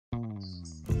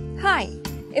Hi!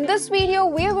 In this video,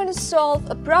 we are going to solve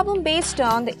a problem based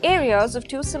on the areas of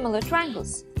two similar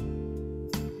triangles.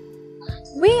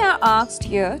 We are asked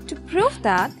here to prove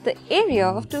that the area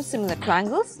of two similar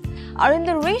triangles are in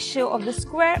the ratio of the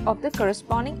square of the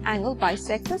corresponding angle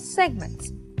bisector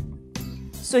segments.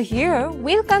 So here,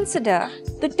 we'll consider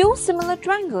the two similar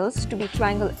triangles to be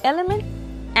triangle element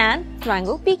and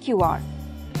triangle PQR.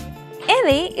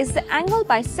 LA is the angle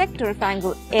bisector of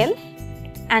angle L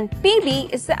and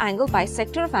PB is the angle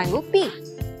bisector of angle P.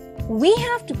 We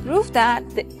have to prove that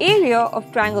the area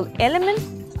of triangle element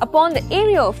upon the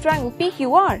area of triangle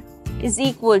PQR is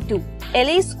equal to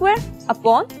LA square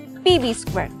upon PB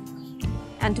square.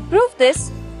 And to prove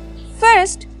this,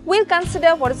 first we'll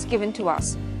consider what is given to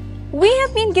us. We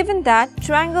have been given that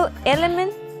triangle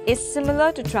element is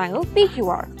similar to triangle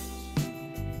PQR.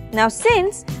 Now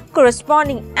since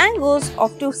corresponding angles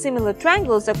of two similar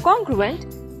triangles are congruent,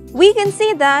 we can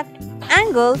say that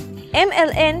angle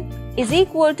MLN is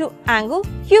equal to angle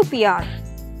QPR.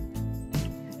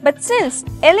 But since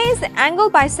LA is the angle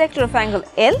bisector of angle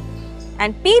L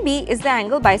and PB is the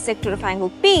angle bisector of angle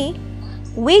P,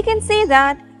 we can say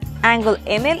that angle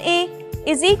MLA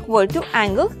is equal to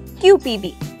angle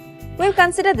QPB. We'll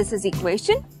consider this as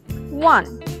equation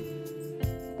 1.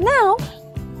 Now,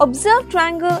 observe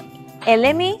triangle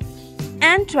LMA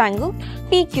and triangle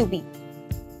PQB.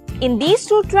 In these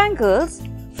two triangles,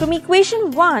 from equation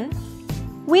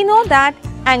 1, we know that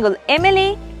angle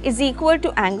MLA is equal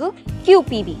to angle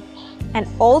QPB. And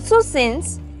also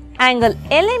since angle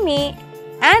LMA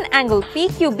and angle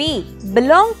PQB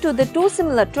belong to the two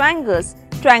similar triangles,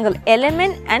 triangle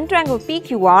element and triangle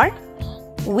PQR,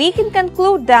 we can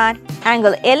conclude that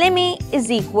angle LMA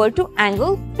is equal to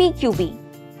angle PQB.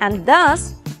 And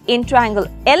thus, in triangle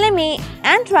LMA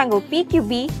and triangle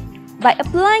PQB, by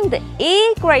applying the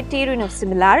A criterion of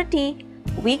similarity,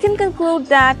 we can conclude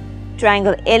that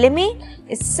triangle LMA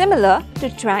is similar to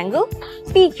triangle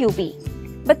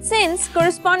PQB. But since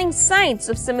corresponding sides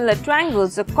of similar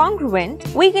triangles are congruent,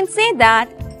 we can say that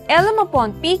LM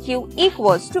upon PQ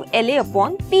equals to LA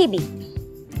upon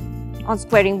PB. On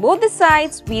squaring both the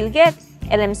sides, we'll get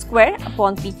LM square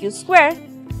upon PQ square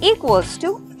equals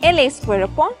to LA square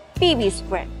upon PB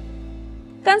square.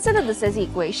 Consider this as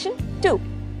equation 2.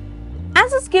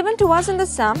 As is given to us in the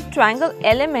sum, triangle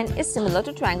element is similar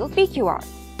to triangle PQR.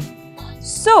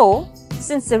 So,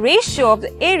 since the ratio of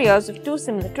the areas of two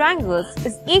similar triangles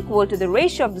is equal to the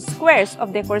ratio of the squares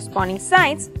of their corresponding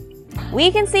sides,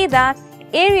 we can say that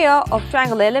area of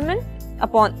triangle element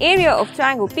upon area of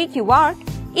triangle PQR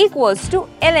equals to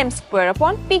LM square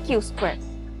upon PQ square.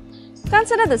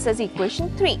 Consider this as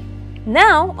equation 3.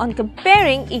 Now, on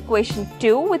comparing equation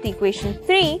 2 with equation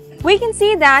 3, we can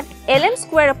see that LM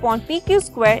square upon PQ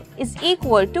square is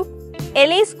equal to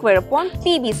LA square upon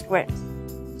PB square.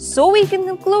 So, we can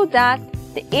conclude that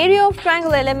the area of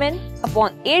triangle element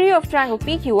upon area of triangle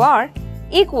PQR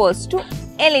equals to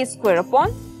LA square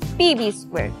upon PB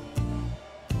square.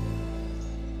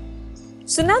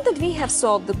 So, now that we have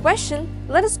solved the question,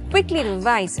 let us quickly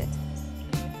revise it.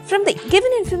 From the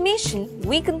given information,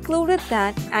 we concluded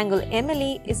that angle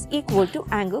MLA is equal to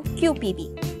angle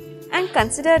QPB and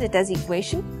considered it as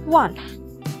equation 1.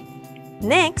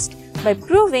 Next, by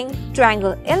proving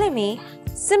triangle LMA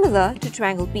similar to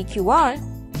triangle PQR,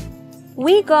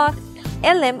 we got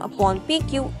LM upon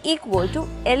PQ equal to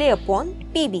LA upon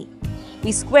PB.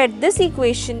 We squared this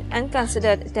equation and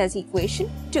considered it as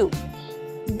equation 2.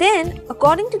 Then,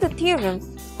 according to the theorem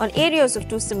on areas of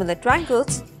two similar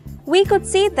triangles, we could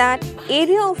say that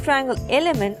area of triangle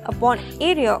element upon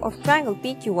area of triangle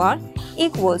PQR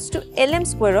equals to LM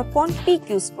square upon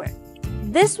PQ square.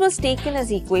 This was taken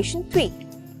as equation 3.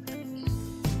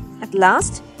 At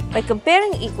last, by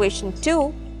comparing equation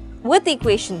 2 with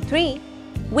equation 3,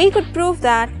 we could prove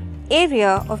that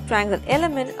area of triangle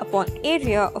element upon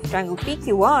area of triangle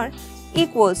PQR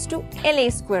equals to LA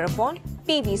square upon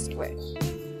PB square.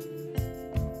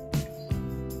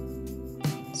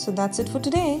 So that's it for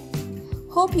today.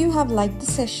 Hope you have liked the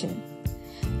session.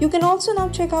 You can also now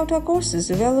check out our courses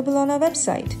available on our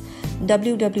website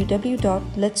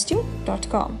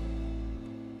www.letstute.com.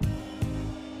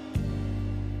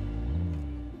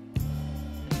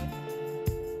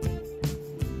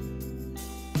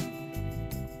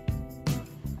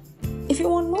 If you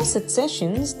want more such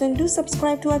sessions, then do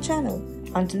subscribe to our channel.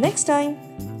 Until next time,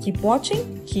 keep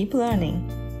watching, keep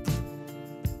learning.